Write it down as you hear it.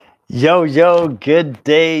Yo, good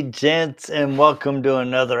day, gents, and welcome to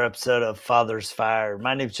another episode of Father's Fire.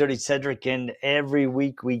 My name is Jody Cedric, and every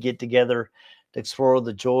week we get together to explore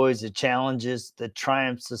the joys, the challenges, the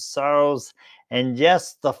triumphs, the sorrows, and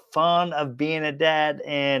yes, the fun of being a dad.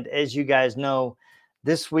 And as you guys know,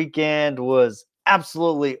 this weekend was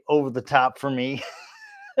absolutely over the top for me.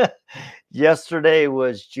 Yesterday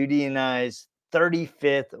was Judy and I's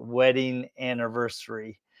 35th wedding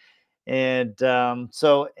anniversary. And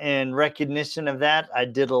so, in recognition of that, I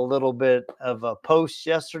did a little bit of a post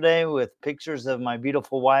yesterday with pictures of my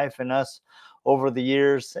beautiful wife and us over the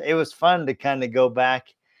years. It was fun to kind of go back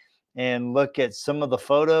and look at some of the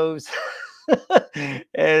photos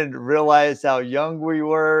and realize how young we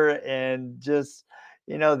were and just,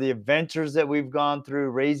 the adventures that we've gone through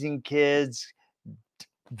raising kids,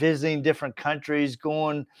 visiting different countries,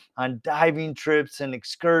 going on diving trips and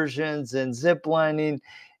excursions and zip lining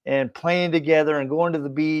and playing together and going to the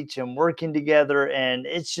beach and working together. And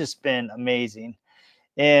it's just been amazing.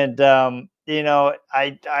 And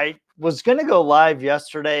I was gonna go live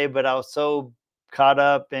yesterday, but I was so caught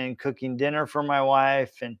up in cooking dinner for my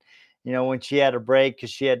wife. And when she had a break because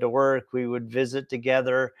she had to work, we would visit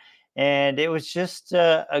together. And it was just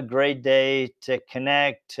a great day to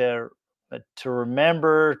connect, to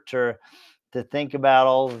remember, to think about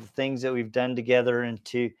all of the things that we've done together, and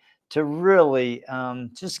to really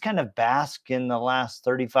just kind of bask in the last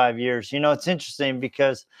 35 years. It's interesting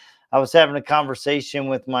because I was having a conversation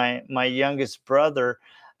with my youngest brother,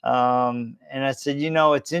 and I said,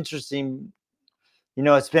 it's interesting.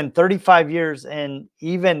 It's been 35 years, and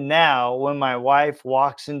even now, when my wife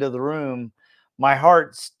walks into the room, my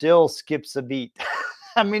heart still skips a beat.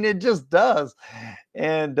 I mean, it just does.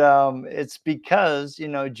 And it's because,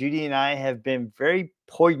 Judy and I have been very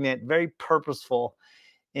poignant, very purposeful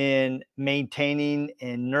in maintaining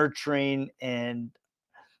and nurturing and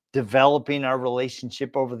developing our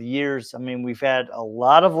relationship over the years. I mean, we've had a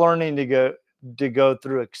lot of learning to go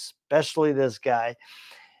through, especially this guy.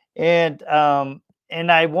 And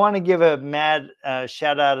I want to give a mad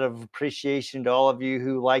shout out of appreciation to all of you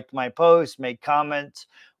who liked my post, made comments,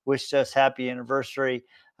 wished us happy anniversary.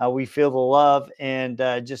 We feel the love, and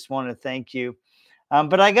just want to thank you.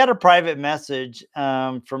 But I got a private message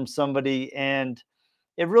from somebody, and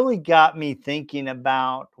it really got me thinking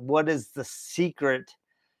about what is the secret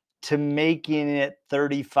to making it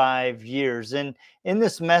 35 years. And in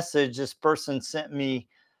this message, this person sent me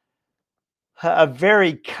a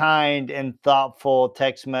very kind and thoughtful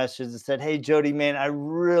text message that said, "Hey, Jody, man, I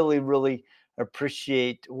really, really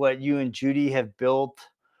appreciate what you and Judy have built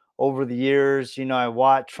over the years. I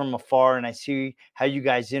watch from afar and I see how you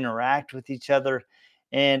guys interact with each other.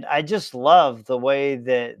 And I just love the way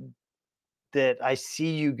that I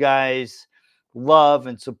see you guys love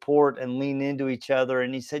and support and lean into each other."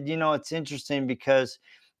 And he said, it's interesting because,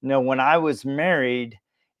 when I was married,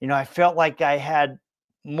 I felt like I had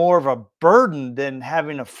more of a burden than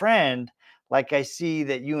having a friend like I see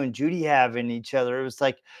that you and Judy have in each other. It was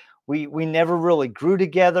like we never really grew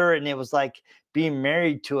together, and it was like being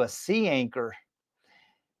married to a sea anchor.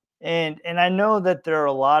 And I know that there are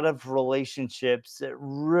a lot of relationships that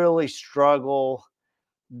really struggle.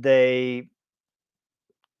 They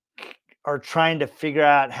are trying to figure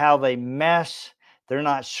out how they mesh. They're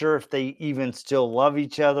not sure if they even still love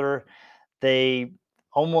each other. They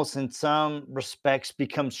almost in some respects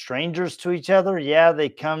become strangers to each other. Yeah, they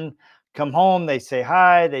come home, they say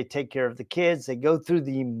hi, they take care of the kids, they go through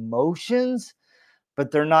the emotions,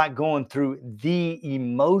 but they're not going through the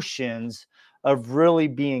emotions of really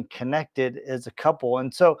being connected as a couple.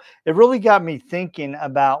 And so it really got me thinking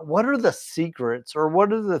about what are the secrets, or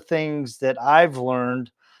what are the things that I've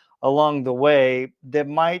learned along the way that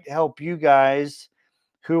might help you guys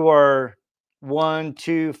who are 1,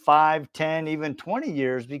 2, 5, 10, even 20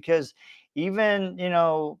 years. Because even,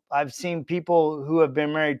 I've seen people who have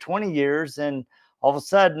been married 20 years, and all of a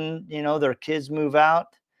sudden, their kids move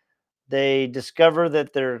out, they discover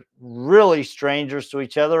that they're really strangers to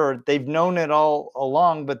each other, or they've known it all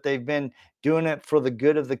along, but they've been doing it for the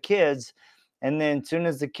good of the kids. And then as soon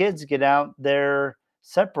as the kids get out, they're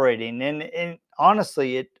separating. And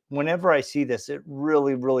honestly, whenever I see this, it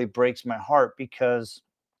really, really breaks my heart because,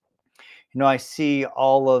 I see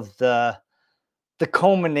all of the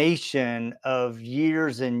culmination of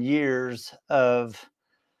years and years of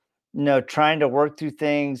trying to work through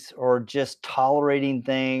things or just tolerating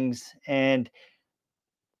things. And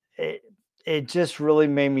it it just really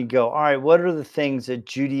made me go, all right, what are the things that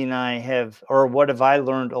Judy and I have, or what have I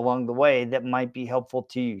learned along the way that might be helpful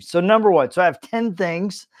to you? So number one, so I have 10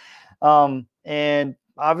 things. And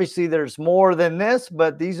obviously there's more than this,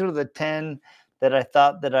 but these are the 10 that I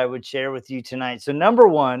thought that I would share with you tonight. So number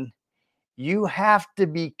one, you have to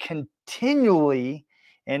be continually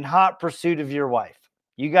in hot pursuit of your wife.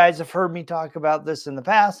 You guys have heard me talk about this in the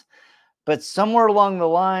past, but somewhere along the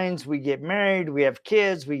lines, we get married, we have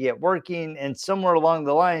kids, we get working, and somewhere along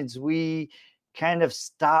the lines, we kind of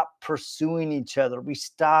stop pursuing each other. We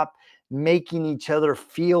stop making each other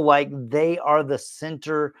feel like they are the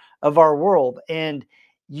center of our world. And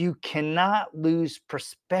you cannot lose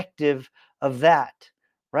perspective of that,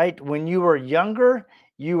 right? When you were younger,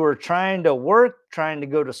 you were trying to work, trying to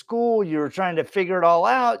go to school, you were trying to figure it all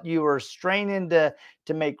out, you were straining to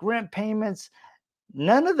make rent payments.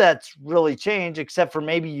 None of that's really changed except for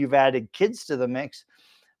maybe you've added kids to the mix.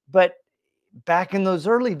 But back in those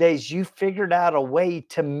early days, you figured out a way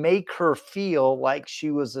to make her feel like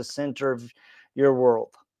she was the center of your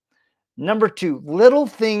world. Number two, little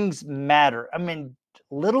things matter. I mean,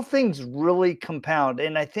 little things really compound.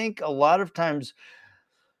 And I think a lot of times,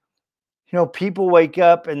 people wake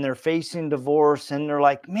up and they're facing divorce and they're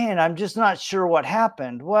like, man, I'm just not sure what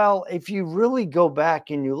happened. Well, if you really go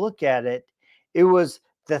back and you look at it, it was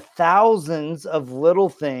the thousands of little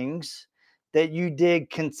things that you did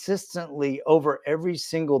consistently over every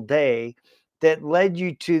single day that led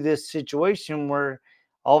you to this situation where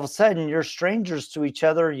all of a sudden you're strangers to each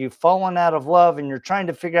other, you've fallen out of love, and you're trying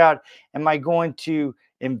to figure out, am I going to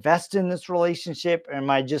invest in this relationship? Am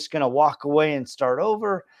I just going to walk away and start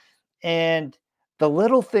over? And the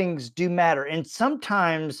little things do matter. And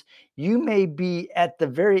sometimes you may be at the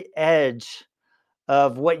very edge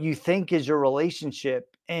of what you think is your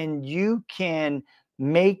relationship, and you can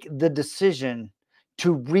make the decision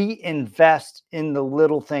to reinvest in the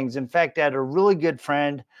little things. In fact, I had a really good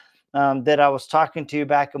friend that I was talking to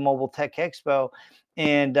back at Mobile Tech Expo,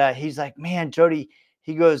 and he's like, man, Jody,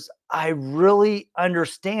 he goes, I really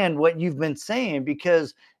understand what you've been saying,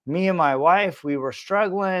 because me and my wife, we were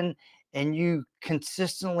struggling, and you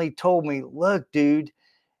consistently told me, look, dude,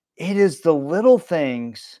 it is the little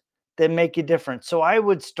things that make a difference. So I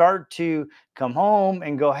would start to come home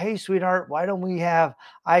and go, hey, sweetheart, why don't we have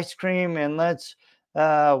ice cream and let's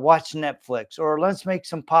watch Netflix, or let's make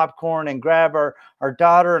some popcorn and grab our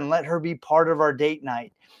daughter and let her be part of our date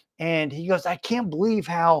night. And he goes, I can't believe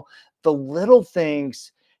how the little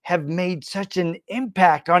things have made such an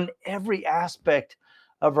impact on every aspect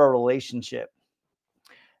of our relationship.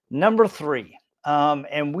 Number three,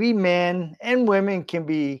 and we men and women can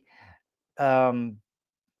be um,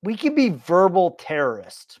 we can be verbal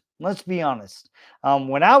terrorists. Let's be honest.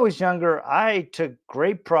 When I was younger, I took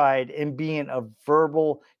great pride in being a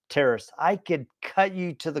verbal terrorist. I could cut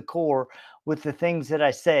you to the core with the things that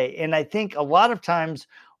I say. And I think a lot of times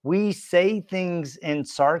we say things in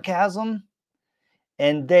sarcasm,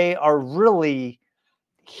 and they are really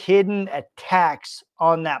hidden attacks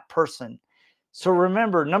on that person. So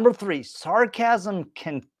remember, number three, sarcasm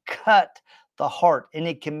can cut the heart, and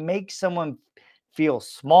it can make someone feel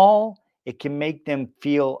small. It can make them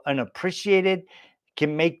feel unappreciated. It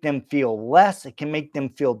can make them feel less. It can make them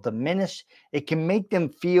feel diminished. It can make them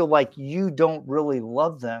feel like you don't really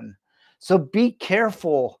love them. So be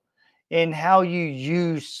careful in how you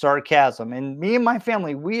use sarcasm. And me and my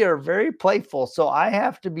family, we are very playful. So I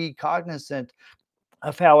have to be cognizant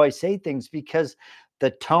of how I say things, because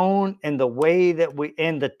the tone and the way that we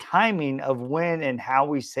and the timing of when and how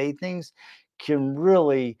we say things can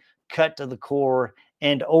really cut to the core.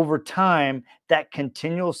 And over time, that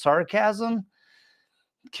continual sarcasm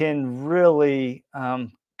can really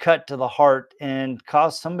cut to the heart and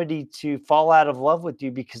cause somebody to fall out of love with you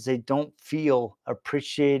because they don't feel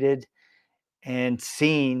appreciated and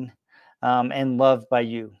seen and loved by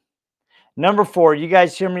you. Number four, you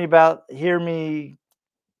guys hear me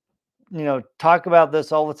talk about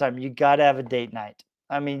this all the time. You got to have a date night.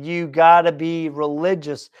 I mean, you got to be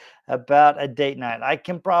religious about a date night. I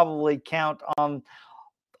can probably count on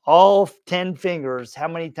all 10 fingers how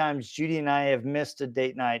many times Judy and I have missed a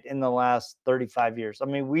date night in the last 35 years. I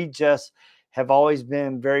mean, we just have always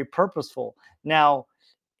been very purposeful. Now,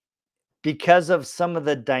 because of some of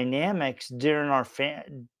the dynamics during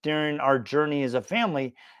our journey as a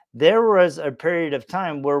family, there was a period of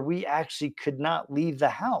time where we actually could not leave the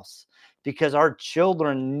house because our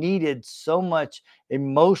children needed so much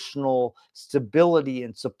emotional stability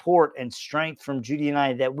and support and strength from Judy and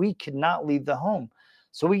I that we could not leave the home.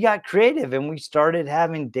 So we got creative and we started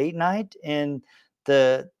having date night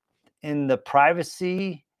the in the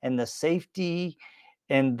privacy and the safety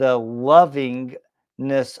and the loving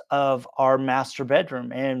of our master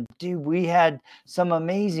bedroom. And dude, we had some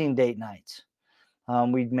amazing date nights.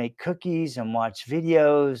 We'd make cookies and watch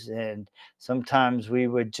videos, and sometimes we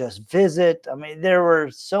would just visit. I mean, there were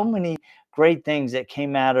so many great things that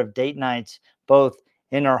came out of date nights, both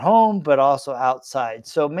in our home, but also outside.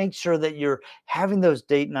 So make sure that you're having those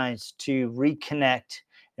date nights to reconnect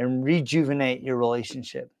and rejuvenate your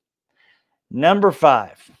relationship. Number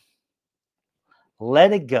 5,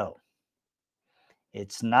 let it go.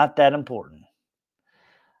 It's not that important.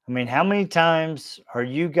 I mean, how many times are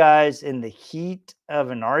you guys in the heat of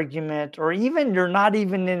an argument, or even you're not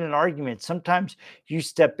even in an argument? Sometimes you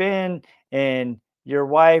step in and your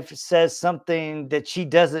wife says something that she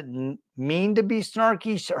doesn't mean to be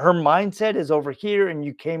snarky. Her mindset is over here, and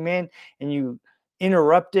you came in and you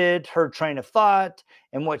interrupted her train of thought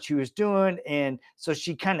and what she was doing. And so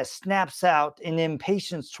she kind of snaps out in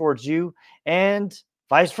impatience towards you. And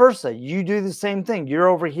vice versa. You do the same thing. You're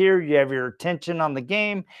over here, you have your attention on the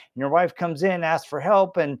game, and your wife comes in, asks for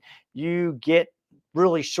help, and you get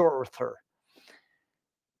really short with her.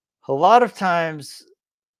 A lot of times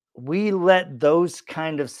we let those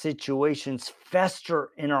kind of situations fester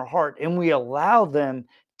in our heart, and we allow them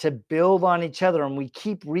to build on each other, and we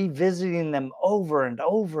keep revisiting them over and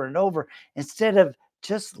over and over instead of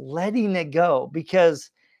just letting it go,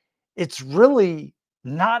 because it's really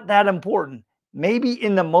not that important. Maybe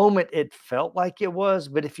in the moment it felt like it was,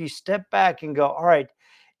 but if you step back and go, all right,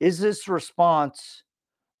 is this response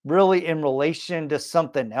really in relation to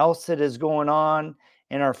something else that is going on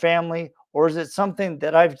in our family? Or is it something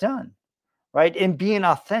that I've done? Right. And being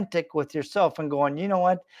authentic with yourself and going, you know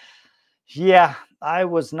what? Yeah, I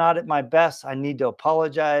was not at my best. I need to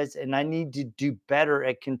apologize, and I need to do better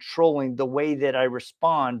at controlling the way that I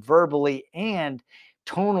respond verbally and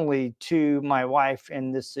tonally to my wife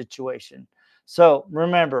in this situation. So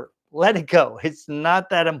remember, let it go. It's not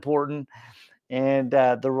that important. And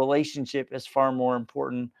the relationship is far more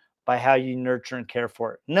important by how you nurture and care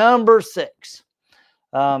for it. Number 6,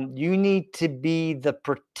 you need to be the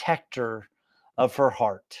protector of her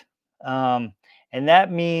heart. Um, and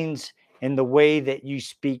that means in the way that you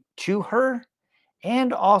speak to her,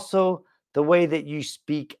 and also the way that you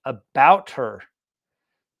speak about her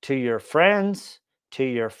to your friends, to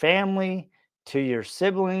your family, to your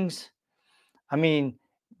siblings. I mean,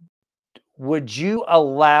 would you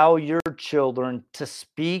allow your children to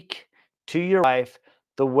speak to your wife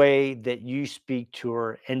the way that you speak to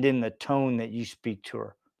her and in the tone that you speak to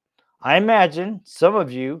her? I imagine some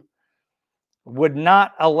of you would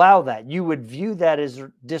not allow that. You would view that as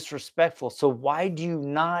disrespectful. So why do you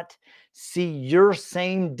not see your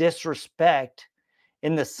same disrespect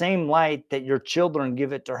in the same light that your children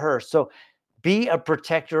give it to her? So be a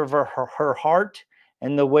protector of her heart,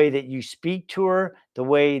 and the way that you speak to her, the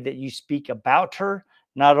way that you speak about her,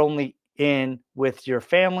 not only in with your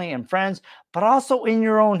family and friends, but also in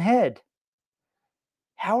your own head.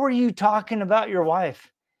 How are you talking about your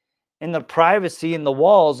wife in the privacy in the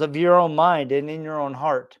walls of your own mind and in your own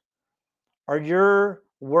heart? Are your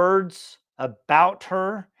words about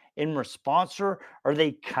her in response to her, are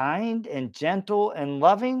they kind and gentle and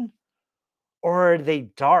loving? Or are they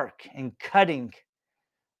dark and cutting?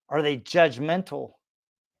 Are they judgmental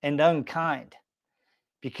and unkind?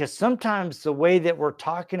 Because sometimes the way that we're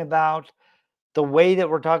talking about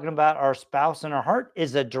our spouse and our heart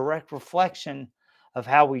is a direct reflection of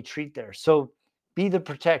how we treat theirs. So be the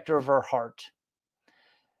protector of our heart.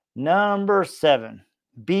 Number 7,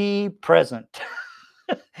 be present.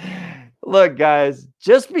 Look, guys,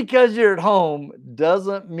 just because you're at home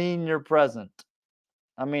doesn't mean you're present.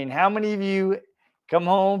 I mean, how many of you come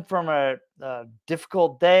home from a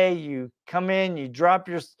difficult day? You come in, you drop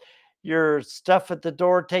your stuff at the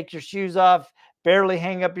door, take your shoes off, barely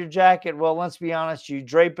hang up your jacket. Well, let's be honest, you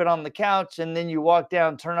drape it on the couch, and then you walk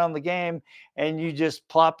down, turn on the game, and you just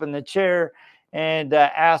plop in the chair and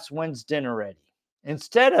ask when's dinner ready.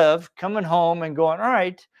 Instead of coming home and going, all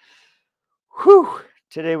right, whew,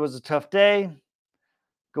 today was a tough day.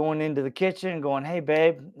 Going into the kitchen, going, hey,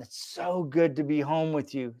 babe, it's so good to be home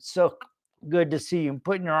with you. So good to see you. And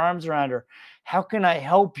putting your arms around her. How can I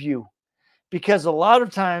help you? Because a lot of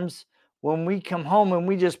times when we come home and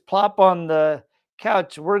we just plop on the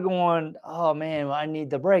couch, we're going, oh man, I need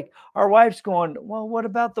the break. Our wife's going, well, what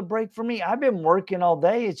about the break for me? I've been working all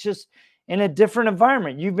day. It's just in a different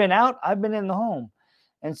environment. You've been out, I've been in the home.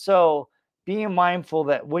 And so being mindful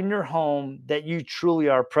that when you're home, that you truly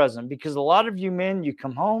are present, because a lot of you men, you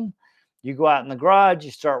come home, you go out in the garage, you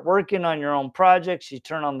start working on your own projects, you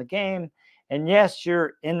turn on the game, and yes,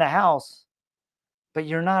 you're in the house, but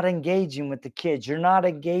you're not engaging with the kids. You're not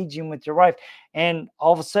engaging with your wife. And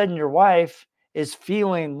all of a sudden, your wife is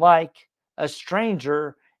feeling like a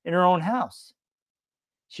stranger in her own house.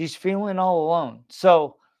 She's feeling all alone.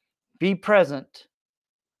 So be present,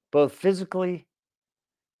 both physically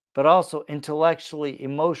but also intellectually,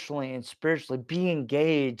 emotionally, and spiritually. Be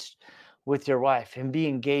engaged with your wife and be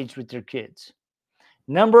engaged with your kids.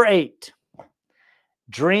 Number 8,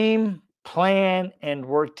 dream, plan, and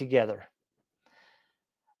work together.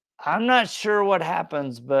 I'm not sure what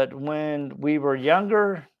happens, but when we were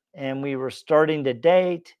younger and we were starting to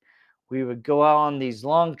date, we would go out on these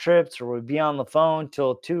long trips or we'd be on the phone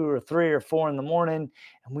till 2 or 3 or 4 in the morning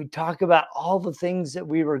and we'd talk about all the things that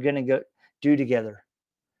we were going to go do together.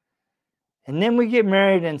 And then we get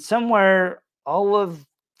married, and somewhere all of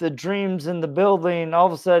the dreams in the building all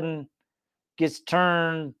of a sudden gets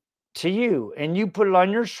turned to you, and you put it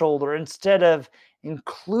on your shoulder instead of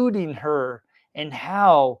including her in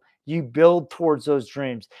how you build towards those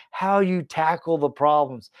dreams, how you tackle the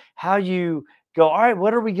problems, how you go, all right,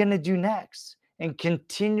 what are we going to do next? And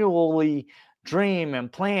continually dream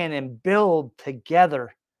and plan and build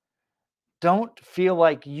together. Don't feel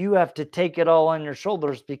like you have to take it all on your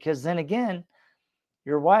shoulders, because then again,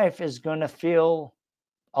 your wife is going to feel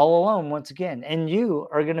all alone once again. And you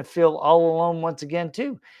are going to feel all alone once again,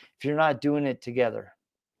 too, if you're not doing it together.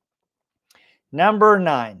 Number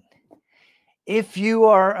 9, if you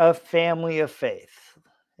are a family of faith,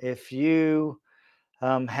 if you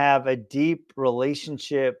have a deep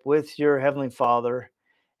relationship with your Heavenly Father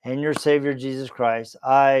and your Savior Jesus Christ,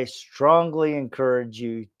 I strongly encourage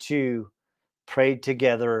you to pray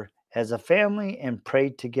together as a family and pray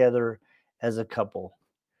together as a couple.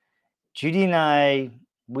 Judy and I,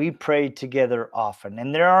 we pray together often.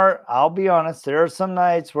 And I'll be honest, there are some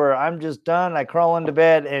nights where I'm just done. I crawl into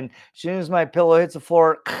bed, and as soon as my pillow hits the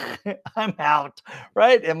floor, I'm out,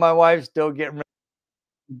 right? And my wife's still getting ready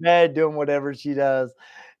to bed, doing whatever she does.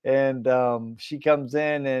 And she comes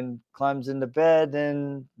in and climbs into bed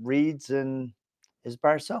and reads and is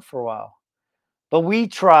by herself for a while. But we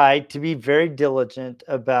try to be very diligent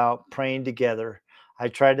about praying together. I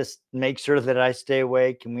try to make sure that I stay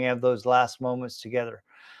awake and we have those last moments together.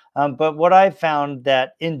 But what I found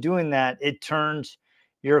that in doing that, it turns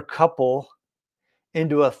your couple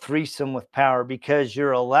into a threesome with power, because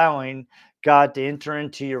you're allowing God to enter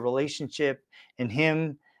into your relationship and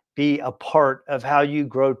Him be a part of how you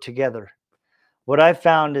grow together. What I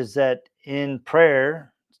found is that in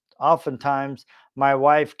prayer, oftentimes my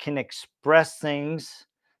wife can express things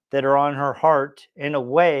that are on her heart in a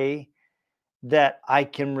way that I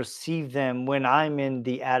can receive them when I'm in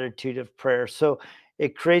the attitude of prayer. So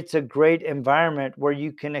it creates a great environment where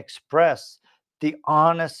you can express the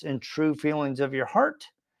honest and true feelings of your heart,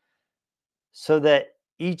 so that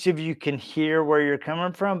each of you can hear where you're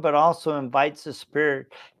coming from, but also invites the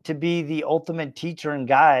Spirit to be the ultimate teacher and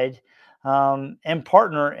guide, and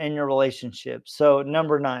partner in your relationship. So,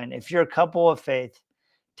 number 9, if you're a couple of faith,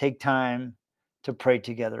 take time to pray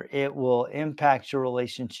together. It will impact your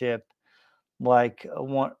relationship like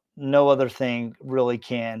no other thing really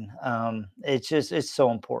can. It's so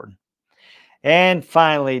important. And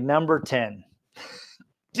finally, number 10,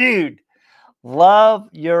 dude, love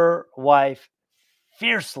your wife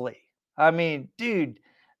fiercely. I mean, dude,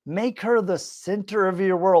 make her the center of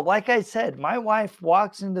your world. Like I said, my wife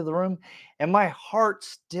walks into the room and my heart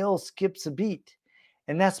still skips a beat.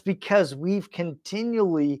 And that's because we've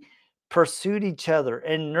continually pursued each other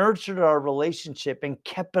and nurtured our relationship and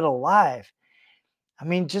kept it alive. I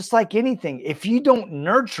mean, just like anything, if you don't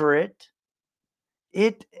nurture it,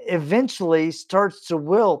 it eventually starts to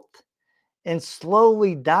wilt and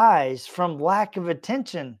slowly dies from lack of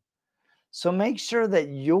attention. So make sure that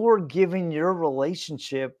you're giving your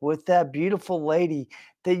relationship with that beautiful lady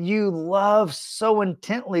that you love so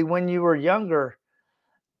intently when you were younger.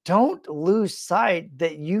 Don't lose sight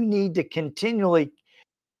that you need to continually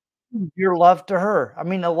give your love to her. I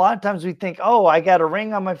mean, a lot of times we think, oh, I got a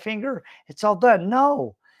ring on my finger, it's all done.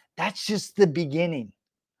 No, that's just the beginning,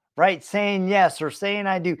 right? Saying yes or saying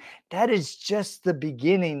I do, that is just the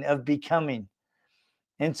beginning of becoming.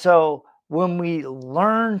 And so when we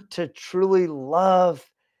learn to truly love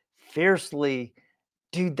fiercely,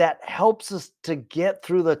 dude, that helps us to get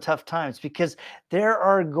through the tough times, because there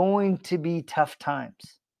are going to be tough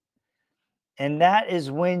times. And that is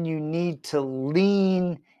when you need to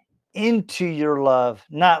lean into your love,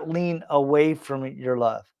 not lean away from your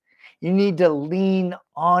love. You need to lean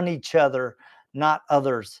on each other, not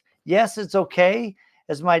others. Yes, it's okay.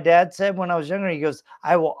 As my dad said when I was younger, he goes,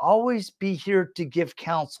 I will always be here to give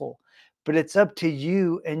counsel, but it's up to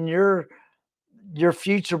you and your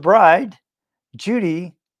future bride,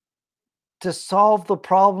 Judy, to solve the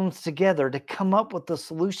problems together, to come up with the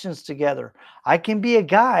solutions together. I can be a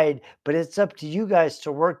guide, but it's up to you guys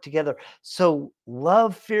to work together. So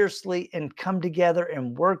love fiercely and come together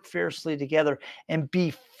and work fiercely together and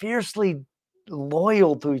be fiercely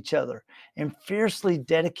loyal to each other and fiercely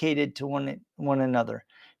dedicated to one another.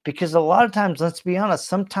 Because a lot of times, let's be honest,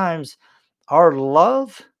 sometimes our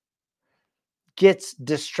love gets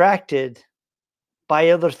distracted by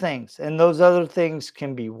other things. And those other things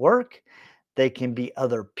can be work, they can be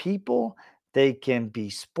other people, they can be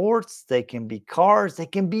sports, they can be cars, they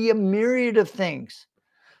can be a myriad of things.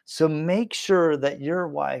 So make sure that your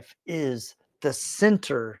wife is the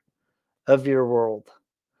center of your world.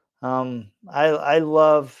 I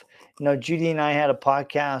love, Judy and I had a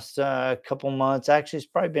podcast a couple months. Actually, it's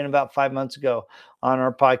probably been about 5 months ago on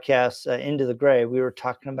our podcast, Into the Gray. We were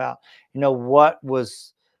talking about, what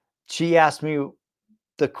was. She asked me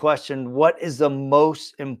the question, "What is the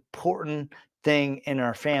most important thing in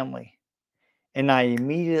our family?" And I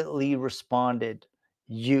immediately responded,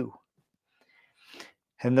 "You."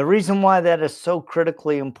 And the reason why that is so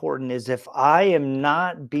critically important is if I am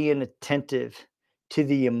not being attentive to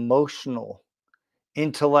the emotional,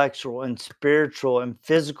 intellectual, and spiritual and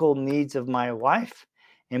physical needs of my wife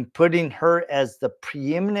and putting her as the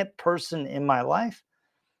preeminent person in my life,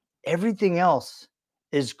 everything else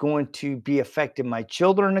is going to be affected. My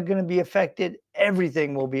children are going to be affected.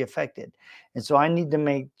 Everything will be affected. And so I need to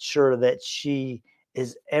make sure that she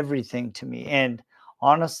is everything to me. And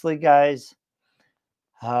honestly, guys,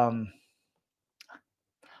 um,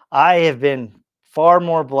 I have been far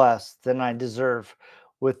more blessed than I deserve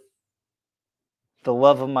with the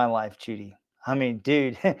love of my life, Judy. I mean,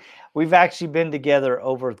 dude, we've actually been together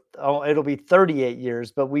over, it'll be 38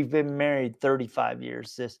 years, but we've been married 35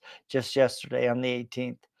 years just yesterday on the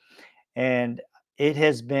 18th. And it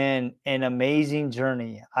has been an amazing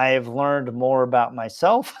journey. I have learned more about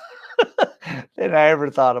myself than I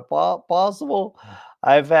ever thought possible.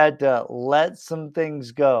 I've had to let some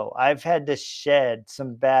things go. I've had to shed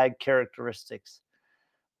some bad characteristics,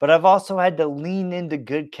 but I've also had to lean into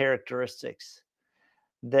good characteristics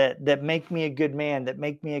that make me a good man, that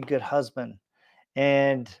make me a good husband.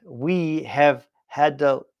 And we have had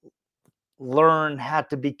to learn how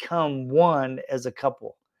to become one as a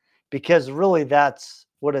couple, because really that's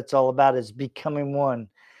what it's all about, is becoming one.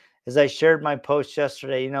 As I shared my post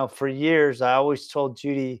yesterday, for years I always told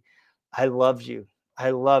Judy, I love you,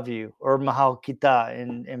 or mahal kita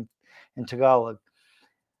in Tagalog.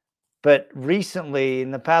 But recently,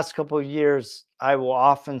 in the past couple of years, I will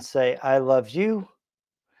often say I love you,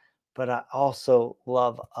 but I also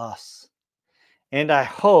love us. And I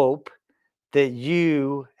hope that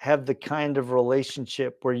you have the kind of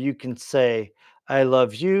relationship where you can say, I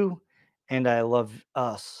love you and I love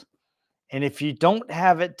us. And if you don't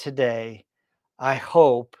have it today, I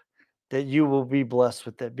hope that you will be blessed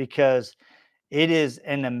with it, because it is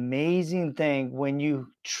an amazing thing when you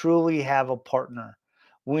truly have a partner,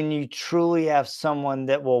 when you truly have someone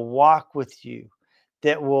that will walk with you,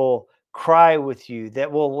 that will cry with you,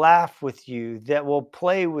 that will laugh with you, that will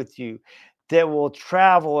play with you, that will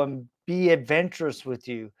travel and be adventurous with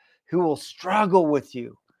you, who will struggle with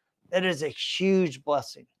you. That is a huge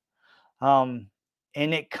blessing. Um,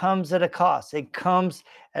 and it comes at a cost. It comes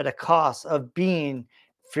at a cost of being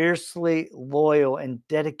fiercely loyal and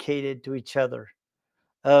dedicated to each other,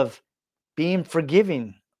 of being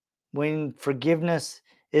forgiving when forgiveness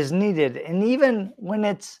is needed, and even when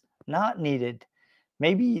it's not needed,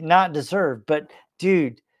 maybe not deserved. But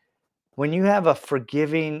dude, when you have a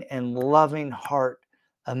forgiving and loving heart,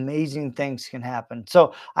 amazing things can happen.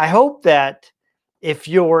 So I hope that if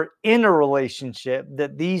you're in a relationship,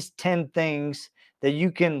 that these 10 things, that you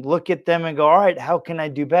can look at them and go, all right, how can I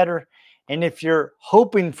do better? And if you're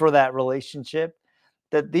hoping for that relationship,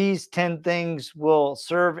 that these 10 things will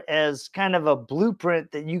serve as kind of a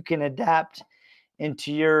blueprint that you can adapt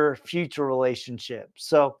into your future relationship.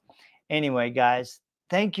 So anyway, guys,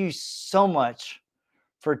 thank you so much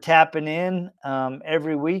for tapping in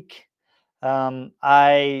every week.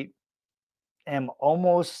 I am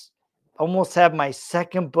almost have my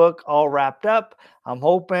second book all wrapped up. I'm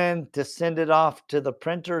hoping to send it off to the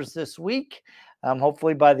printers this week,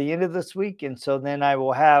 hopefully by the end of this week. And so then I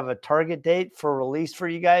will have a target date for release for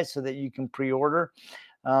you guys so that you can pre-order.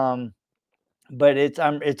 But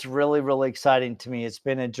it's really, really exciting to me. It's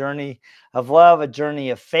been a journey of love, a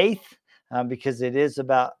journey of faith, because it is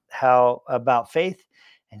about faith,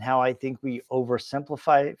 and how I think we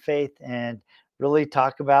oversimplify faith and really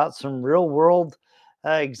talk about some real world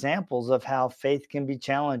examples of how faith can be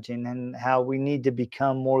challenging and how we need to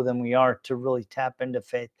become more than we are to really tap into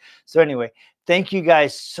faith. So anyway, thank you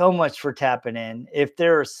guys so much for tapping in. If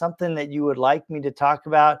there is something that you would like me to talk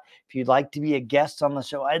about, if you'd like to be a guest on the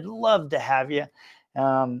show, I'd love to have you,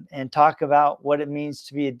 and talk about what it means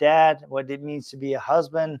to be a dad, what it means to be a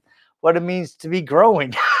husband, what it means to be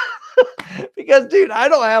growing. because dude, I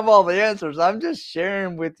don't have all the answers. I'm just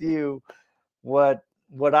sharing with you what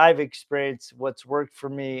I've experienced, what's worked for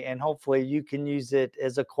me, and hopefully you can use it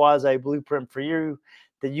as a quasi blueprint for you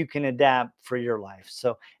that you can adapt for your life.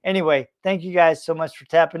 So anyway, thank you guys so much for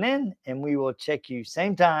tapping in, and we will check you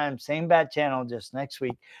same time, same bad channel, just next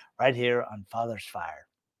week, right here on Father's Fire.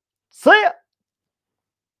 See ya.